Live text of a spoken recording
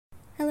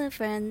Hello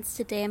friends,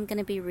 today I'm going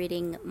to be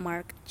reading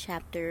Mark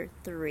chapter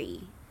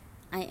 3.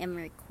 I am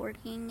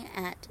recording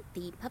at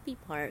the puppy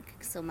park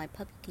so my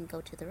puppy can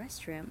go to the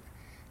restroom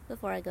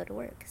before I go to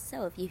work.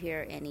 So if you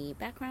hear any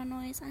background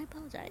noise, I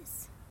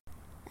apologize.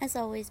 As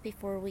always,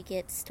 before we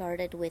get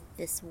started with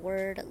this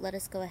word, let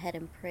us go ahead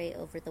and pray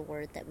over the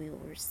word that we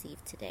will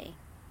receive today.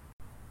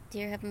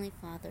 Dear Heavenly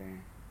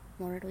Father,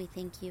 Lord, we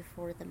thank you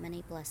for the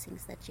many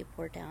blessings that you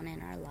pour down in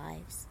our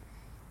lives.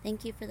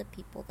 Thank you for the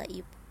people that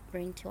you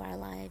bring to our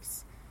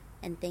lives.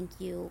 And thank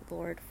you,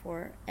 Lord,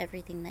 for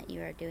everything that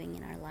you are doing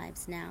in our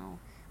lives now,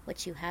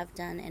 what you have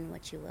done and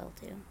what you will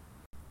do.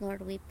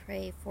 Lord, we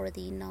pray for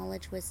the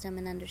knowledge, wisdom,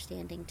 and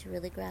understanding to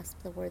really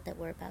grasp the word that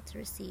we're about to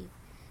receive,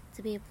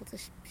 to be able to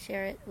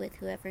share it with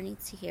whoever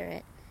needs to hear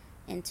it,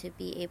 and to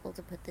be able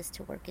to put this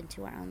to work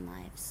into our own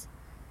lives.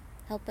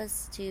 Help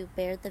us to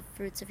bear the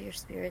fruits of your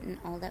Spirit in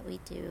all that we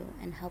do,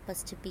 and help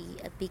us to be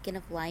a beacon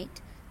of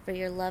light for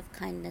your love,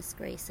 kindness,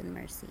 grace, and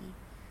mercy.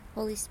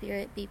 Holy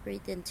Spirit, be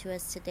breathed into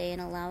us today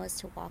and allow us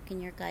to walk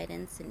in your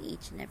guidance in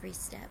each and every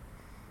step.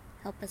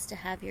 Help us to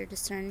have your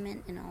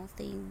discernment in all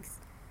things,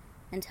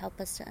 and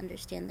help us to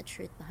understand the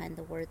truth behind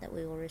the word that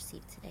we will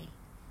receive today.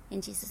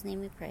 In Jesus'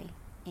 name we pray.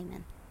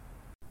 Amen.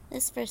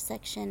 This first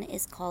section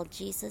is called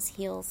Jesus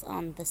Heals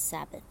on the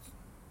Sabbath.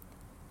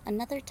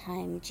 Another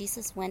time,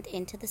 Jesus went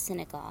into the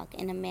synagogue,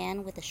 and a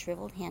man with a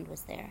shriveled hand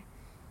was there.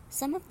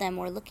 Some of them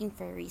were looking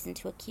for a reason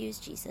to accuse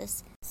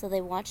Jesus, so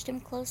they watched him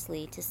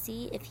closely to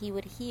see if he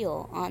would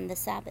heal on the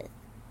Sabbath.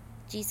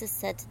 Jesus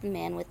said to the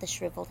man with the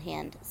shriveled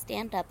hand,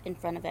 "Stand up in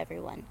front of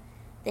everyone."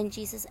 Then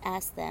Jesus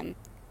asked them,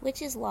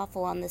 "Which is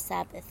lawful on the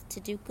Sabbath, to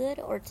do good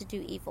or to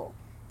do evil,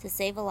 to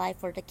save a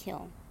life or to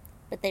kill?"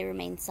 But they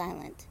remained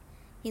silent.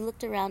 He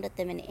looked around at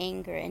them in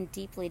anger and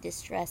deeply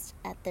distressed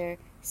at their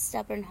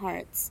stubborn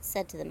hearts,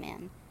 said to the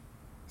man,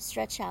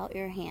 "Stretch out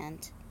your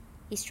hand."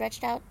 He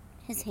stretched out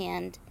his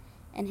hand,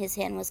 and his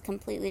hand was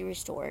completely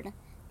restored.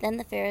 Then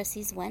the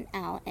Pharisees went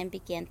out and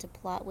began to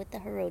plot with the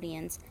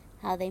Herodians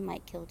how they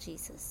might kill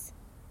Jesus.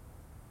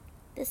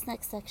 This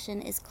next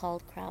section is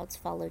called Crowds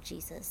Follow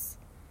Jesus.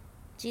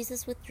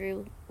 Jesus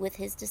withdrew with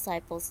his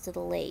disciples to the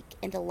lake,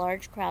 and a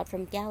large crowd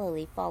from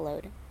Galilee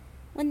followed.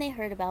 When they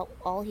heard about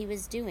all he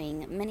was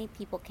doing, many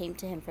people came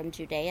to him from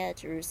Judea,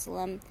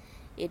 Jerusalem,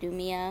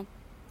 Idumea,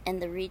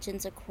 and the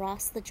regions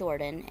across the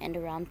Jordan and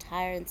around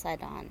Tyre and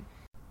Sidon.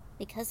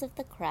 Because of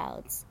the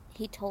crowds,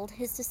 he told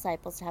his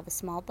disciples to have a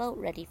small boat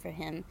ready for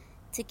him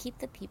to keep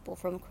the people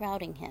from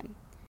crowding him.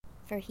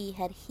 For he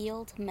had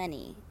healed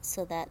many,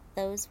 so that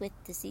those with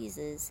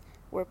diseases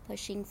were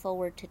pushing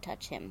forward to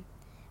touch him.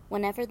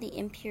 Whenever the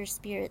impure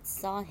spirits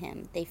saw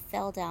him, they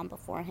fell down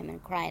before him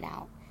and cried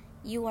out,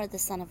 "You are the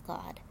Son of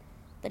God."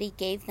 But he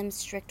gave them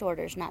strict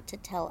orders not to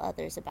tell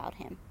others about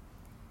him.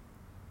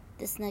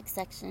 This next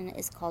section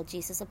is called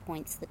Jesus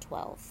Appoints the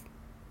 12.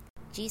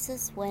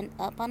 Jesus went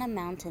up on a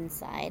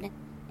mountainside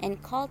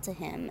and called to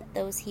him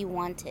those he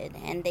wanted,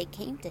 and they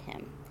came to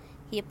him.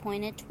 He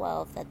appointed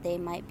 12 that they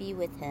might be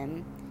with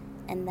him,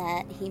 and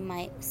that he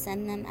might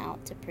send them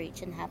out to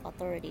preach and have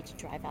authority to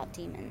drive out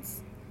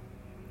demons.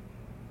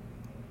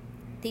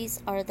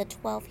 These are the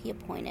 12 he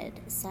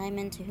appointed: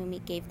 Simon, to whom he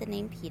gave the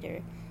name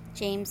Peter,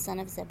 James, son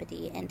of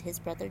Zebedee, and his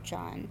brother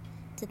John.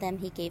 To them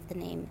he gave the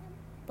name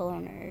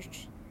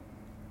Boanerges,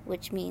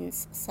 which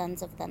means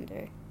sons of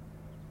thunder.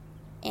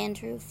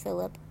 Andrew,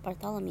 Philip,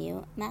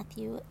 Bartholomew,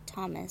 Matthew,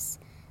 Thomas,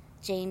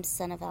 James,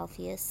 son of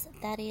Alphaeus,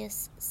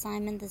 Thaddeus,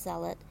 Simon the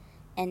Zealot,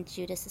 and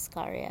Judas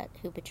Iscariot,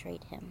 who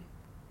betrayed him.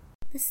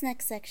 This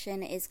next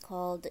section is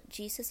called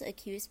Jesus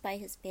Accused by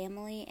His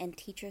Family and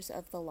Teachers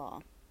of the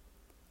Law.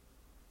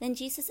 Then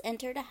Jesus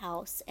entered a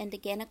house, and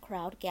again a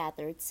crowd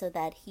gathered, so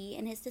that he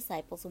and his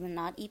disciples were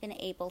not even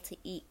able to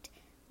eat.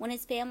 When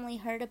his family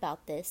heard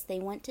about this, they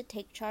went to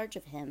take charge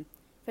of him,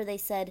 for they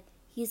said,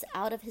 "He is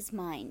out of his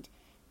mind."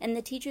 And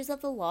the teachers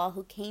of the law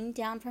who came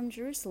down from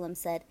Jerusalem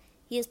said,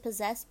 "He is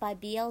possessed by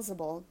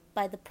Beelzebul,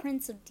 by the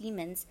prince of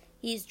demons.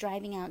 He is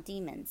driving out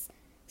demons."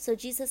 So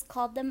Jesus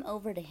called them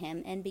over to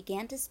him and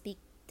began to speak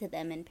to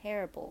them in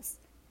parables.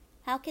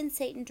 "How can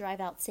Satan drive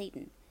out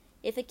Satan?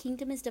 If a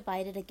kingdom is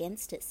divided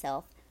against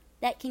itself,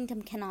 that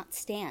kingdom cannot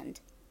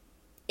stand.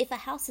 If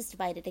a house is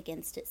divided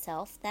against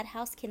itself, that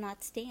house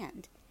cannot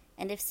stand.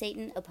 And if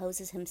Satan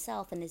opposes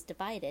himself and is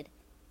divided,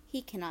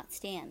 he cannot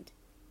stand.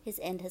 His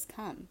end has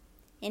come.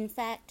 In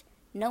fact,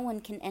 no one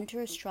can enter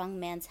a strong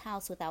man's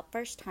house without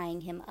first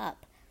tying him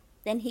up.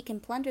 Then he can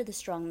plunder the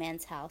strong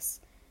man's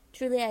house.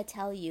 Truly I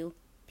tell you,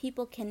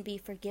 people can be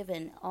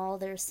forgiven all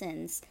their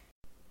sins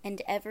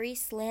and every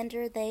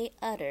slander they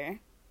utter,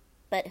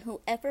 but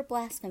whoever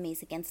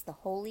blasphemies against the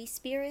Holy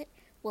Spirit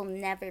will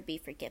never be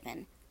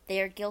forgiven. They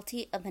are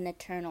guilty of an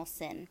eternal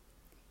sin."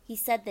 He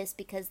said this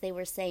because they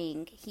were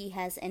saying, "He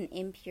has an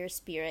impure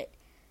spirit."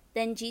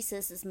 Then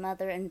Jesus'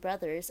 mother and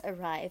brothers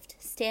arrived.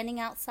 Standing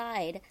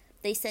outside,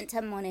 they sent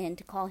someone in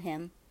to call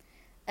him.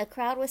 A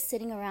crowd was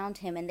sitting around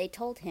him, and they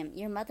told him,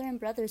 "Your mother and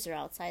brothers are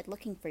outside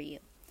looking for you."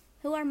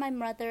 "Who are my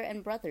mother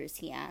and brothers?"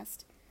 he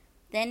asked.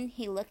 Then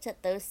he looked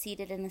at those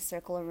seated in a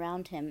circle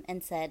around him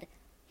and said,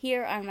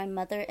 Here are my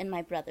mother and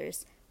my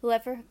brothers.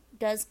 Whoever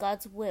does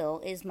God's will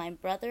is my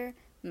brother,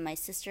 my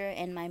sister,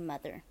 and my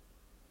mother.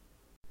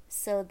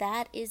 So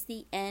that is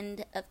the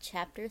end of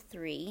chapter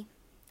 3.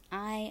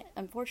 I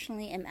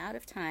unfortunately am out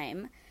of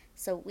time,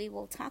 so we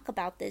will talk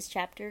about this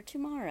chapter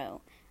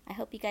tomorrow. I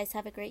hope you guys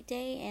have a great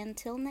day.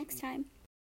 Until next time.